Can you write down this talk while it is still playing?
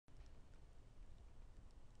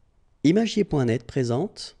Imagier.net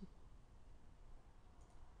présente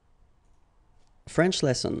French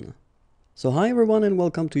lesson. So hi everyone and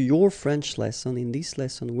welcome to your French lesson. In this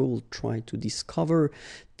lesson we will try to discover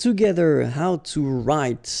together how to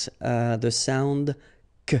write the sound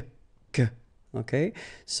k. Okay,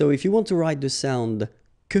 so if you want to write the sound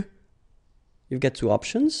k, you've got two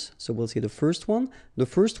options. So we'll see the first one. The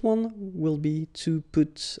first one will be to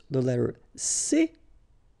put the letter C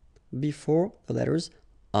before the letters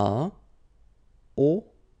A, O,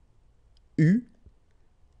 U,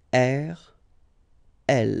 R,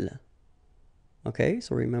 L. Okay,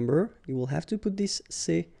 so remember, you will have to put this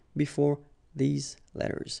C before these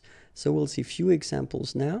letters. So we'll see a few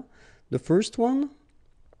examples now. The first one,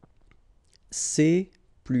 C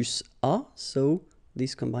plus A, so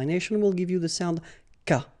this combination will give you the sound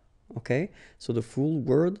K. Okay, so the full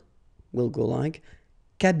word will go like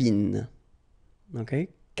cabine. Okay,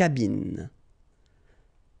 cabine.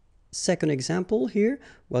 Second example here,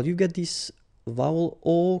 well, you get this vowel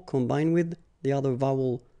O combined with the other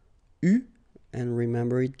vowel U, and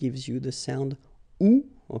remember it gives you the sound OU,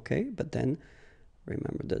 okay, but then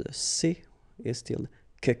remember that the C is still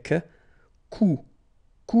KK, cou,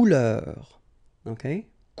 couleur, okay,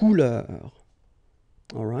 couleur,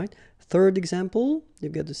 all right. Third example, you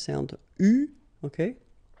get the sound U, okay,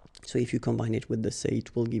 so if you combine it with the C,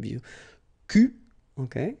 it will give you Q,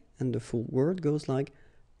 okay, and the full word goes like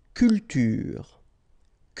culture,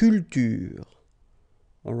 culture,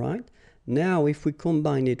 all right. Now if we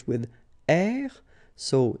combine it with R,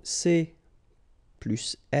 so C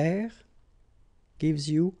plus R gives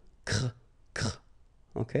you kr, kr,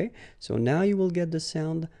 okay. So now you will get the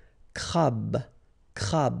sound crab,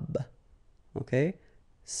 crab, okay.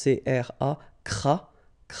 C-R-A, cra,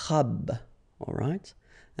 crab, all right.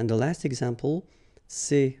 And the last example,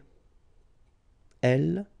 C-L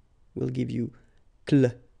will give you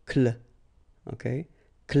cl, cl, okay,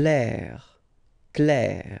 clair,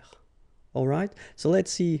 clair. All right, so let's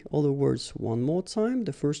see all the words one more time.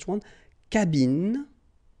 The first one, cabine,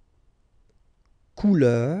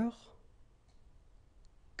 couleur,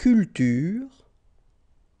 culture,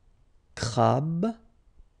 crabe,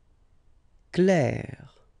 clair.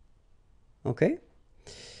 Okay,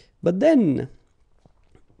 but then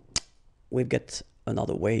we've got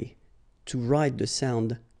another way to write the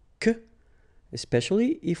sound k,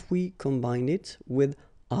 especially if we combine it with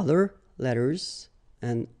other letters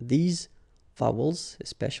and these vowels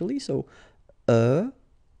especially. So accent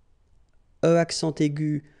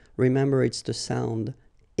aigu, remember it's the sound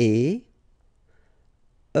E.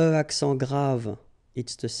 Accent grave,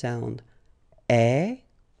 it's the sound E.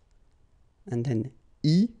 And then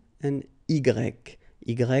I and Y.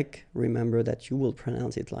 Y, remember that you will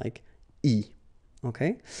pronounce it like I.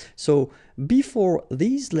 Okay? So before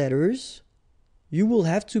these letters, you will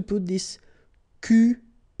have to put this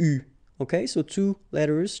QU. Okay? So two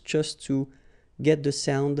letters just to get the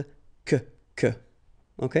sound k.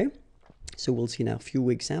 Okay? So we'll see now a few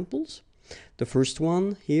examples. The first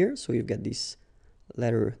one here, so you've got this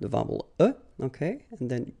letter, the vowel E, okay? And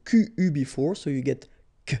then QU before, so you get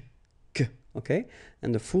k, okay?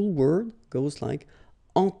 And the full word goes like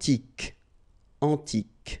antique,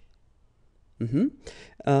 antique.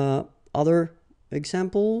 Other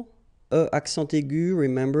example, accent aigu,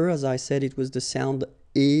 remember, as I said, it was the sound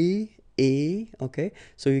E, okay?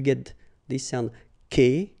 So you get this sound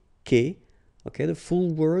K, okay? The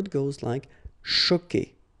full word goes like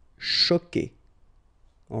choqué, choqué,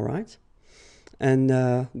 all right? And,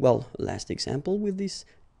 well, last example with this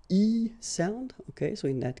E sound, okay? So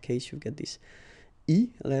in that case, you get this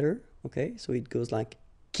E letter, okay? So it goes like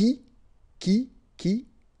qui,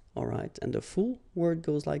 all right? And the full word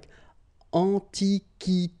goes like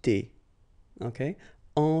antiquité, okay?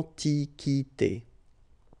 Antiquité.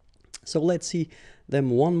 So let's see them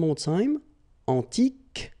one more time.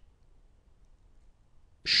 Antique,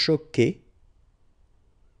 choqué,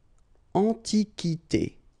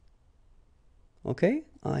 antiquité. Okay,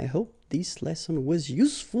 I hope this lesson was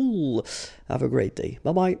useful. Have a great day.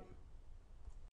 Bye-bye.